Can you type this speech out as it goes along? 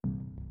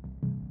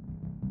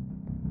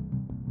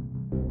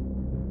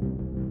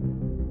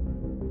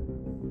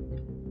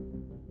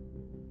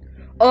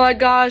Alright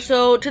guys,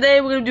 so today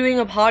we're going to be doing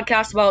a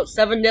podcast about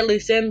 7 Deadly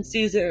Sins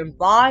Season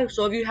 5.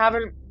 So if you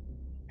haven't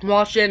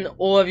watched it,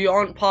 or if you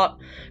aren't caught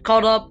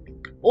up,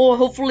 or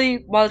hopefully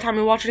by the time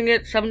you're watching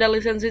it, 7 Deadly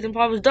Sins Season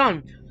 5 is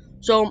done.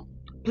 So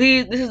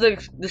please, this is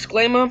the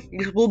disclaimer,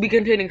 this will be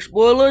containing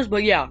spoilers,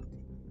 but yeah,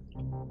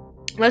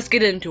 let's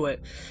get into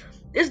it.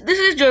 This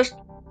is just,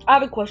 I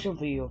have a question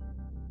for you.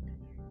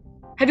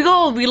 Have you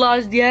all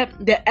realized yet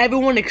that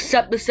everyone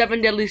except the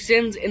 7 Deadly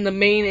Sins and the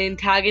main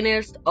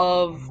antagonist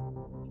of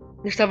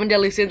the 7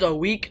 Deadly Sins are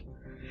weak?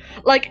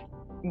 Like,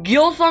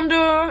 Gil Thunder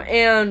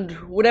and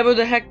whatever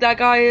the heck that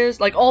guy is,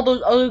 like all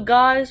those other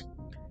guys,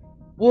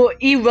 were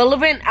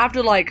irrelevant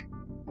after, like,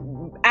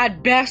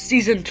 at best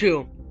Season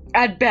 2.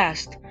 At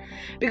best.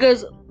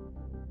 Because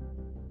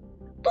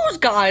those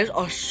guys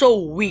are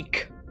so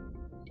weak.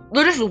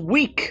 They're just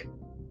weak.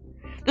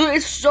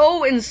 It's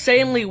so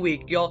insanely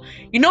weak, y'all.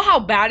 You know how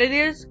bad it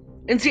is?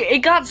 And see, it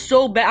got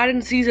so bad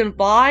in Season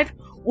 5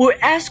 where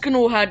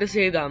Escanor had to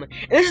save them.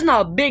 And this is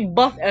not big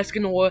buff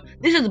Escanor.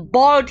 This is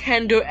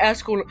bartender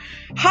Escanor.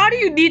 How do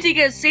you need to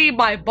get saved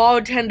by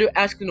bartender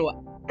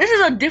Escanor? This is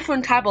a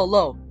different type of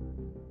low.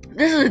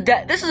 This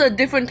is a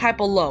different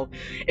type of low.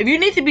 If you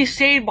need to be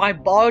saved by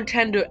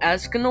bartender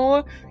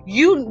Escanor,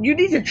 you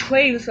need to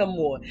train some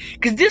more.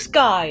 Cause this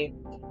guy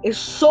is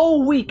so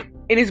weak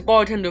in his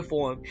bartender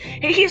form.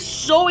 He's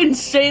so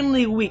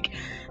insanely weak.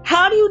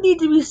 How do you need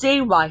to be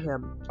saved by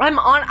him?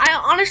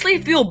 I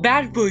honestly feel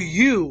bad for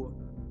you.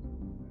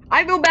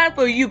 I feel bad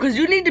for you because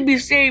you need to be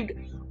saved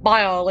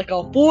by a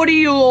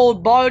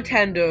 40-year-old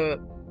bartender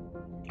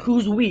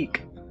who's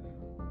weak.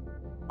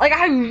 Like,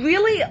 I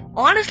really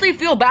honestly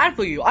feel bad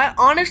for you. I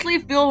honestly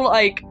feel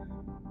like,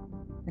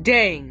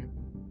 dang,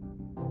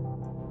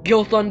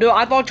 Gil Thunder,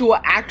 I thought you were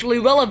actually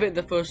relevant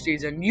the first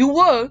season. You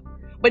were,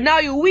 but now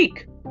you're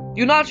weak.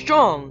 You're not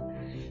strong.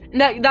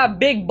 And that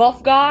big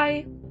buff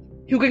guy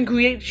who can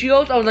create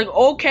shields, I was like,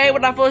 okay,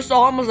 when I first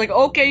saw him, I was like,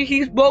 okay,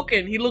 he's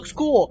broken. He looks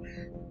cool.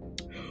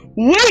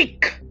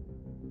 Weak!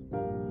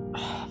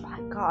 Oh my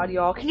god,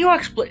 y'all. Can you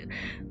explain?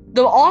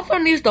 The author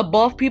needs to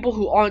buff people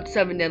who aren't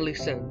 7 Deadly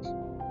Sins.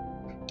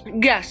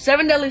 Yes,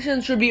 7 Deadly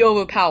Sins should be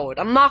overpowered.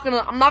 I'm not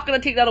gonna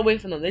take that away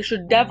from them. They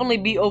should definitely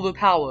be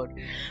overpowered.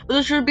 But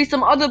there should be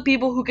some other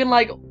people who can,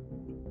 like,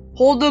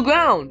 hold their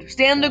ground.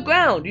 Stand their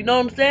ground. You know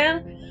what I'm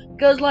saying?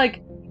 Because,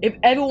 like, if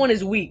everyone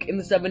is weak in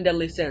the 7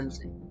 Deadly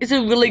Sins, is it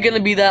really gonna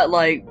be that,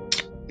 like,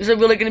 is it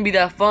really gonna be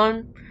that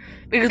fun?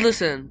 Because,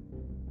 listen,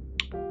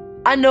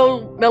 I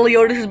know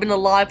Meliodas has been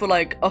alive for,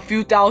 like, a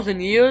few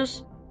thousand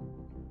years,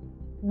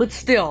 but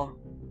still,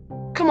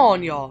 come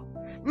on, y'all.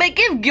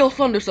 Give Gil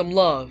Thunder some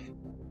love.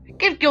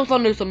 Give Gil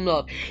Thunder some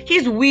love.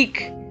 He's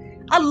weak.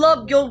 I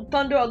love Gil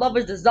Thunder. I love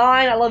his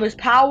design. I love his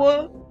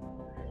power.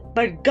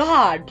 But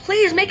God,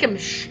 please make him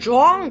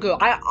stronger.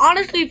 I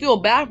honestly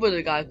feel bad for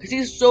the guy because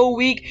he's so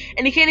weak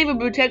and he can't even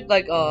protect,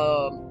 like,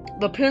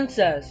 the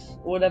princess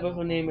or whatever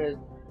her name is.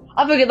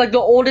 I forget, like, the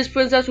oldest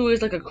princess who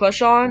is, like, a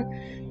crush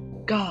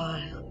on.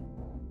 God,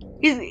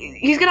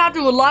 he's gonna have to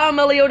rely on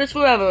Meliodas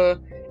forever.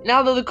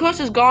 Now that the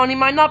curse is gone, he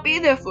might not be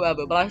there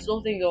forever. But I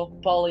still think he'll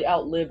probably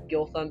outlive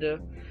Gil Thunder.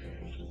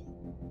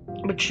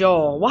 But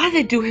y'all, why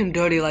they do him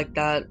dirty like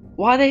that?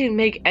 Why they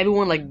make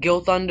everyone like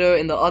Gil Thunder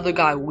and the other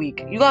guy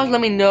weak? You guys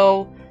let me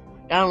know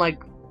down,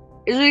 like,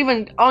 is there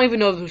even, I don't even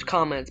know if there's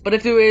comments, but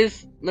if there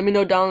is, let me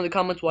know down in the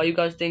comments why you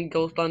guys think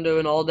Gil Thunder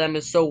and all of them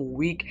is so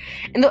weak.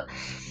 And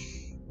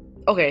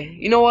okay,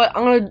 you know what?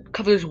 I'm gonna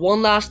cover this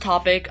one last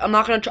topic. I'm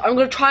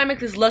gonna try and make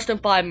this less than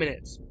 5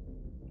 minutes.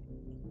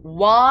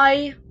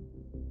 Why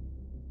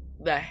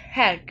the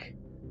heck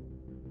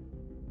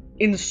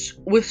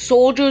with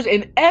soldiers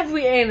in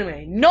every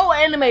anime, no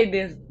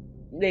anime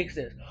makes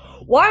this,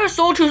 why are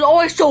soldiers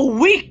always so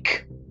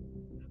weak?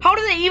 How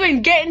do they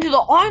even get into the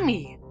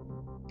army?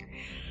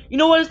 You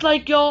know what it's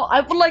like, y'all?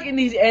 I feel like in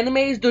these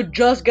animes, they're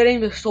just getting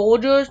the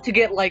soldiers to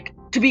get, like,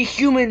 to be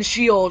human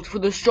shields for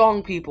the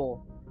strong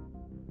people.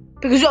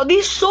 Because, y'all,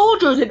 these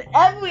soldiers in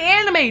every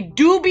anime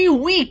do be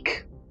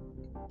weak.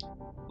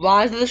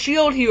 Rise of the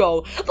Shield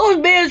Hero. Those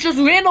men just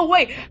ran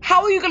away.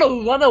 How are you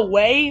gonna run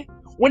away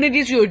when it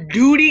is your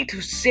duty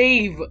to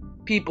save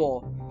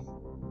people?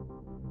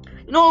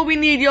 You know what we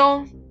need,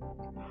 y'all?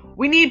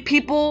 We need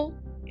people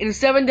in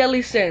 7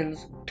 Deadly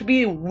Sins to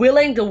be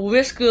willing to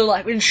risk their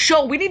life and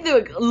show. We need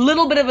a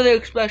little bit of their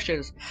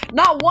expressions.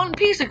 Not One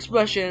Piece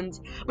expressions.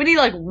 We need,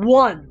 like,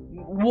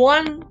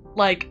 one,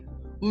 like,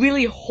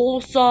 really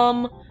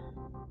wholesome,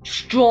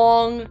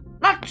 strong,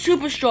 not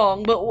super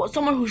strong, but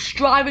someone who's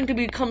striving to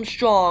become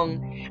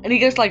strong, and he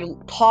gets, like,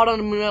 taught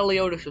on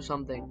Meliodas or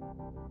something.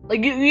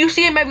 Like, you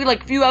see him every,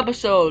 like, few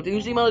episodes, and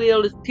you see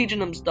Meliodas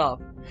teaching him stuff.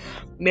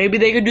 Maybe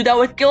they could do that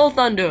with Gil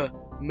Thunder.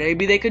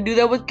 Maybe they could do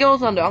that with Gil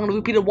Thunder. I'm gonna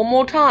repeat it one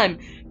more time.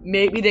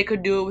 Maybe they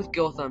could do it with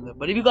Gil Thunder.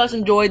 But if you guys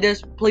enjoyed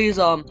this, please,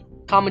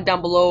 comment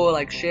down below, or,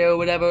 like, share or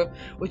whatever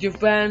with your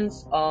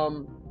friends.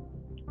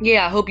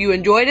 Yeah, I hope you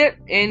enjoyed it,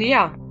 and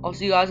yeah, I'll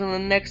see you guys in the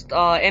next,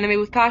 Anime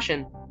with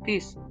Passion.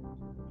 Peace.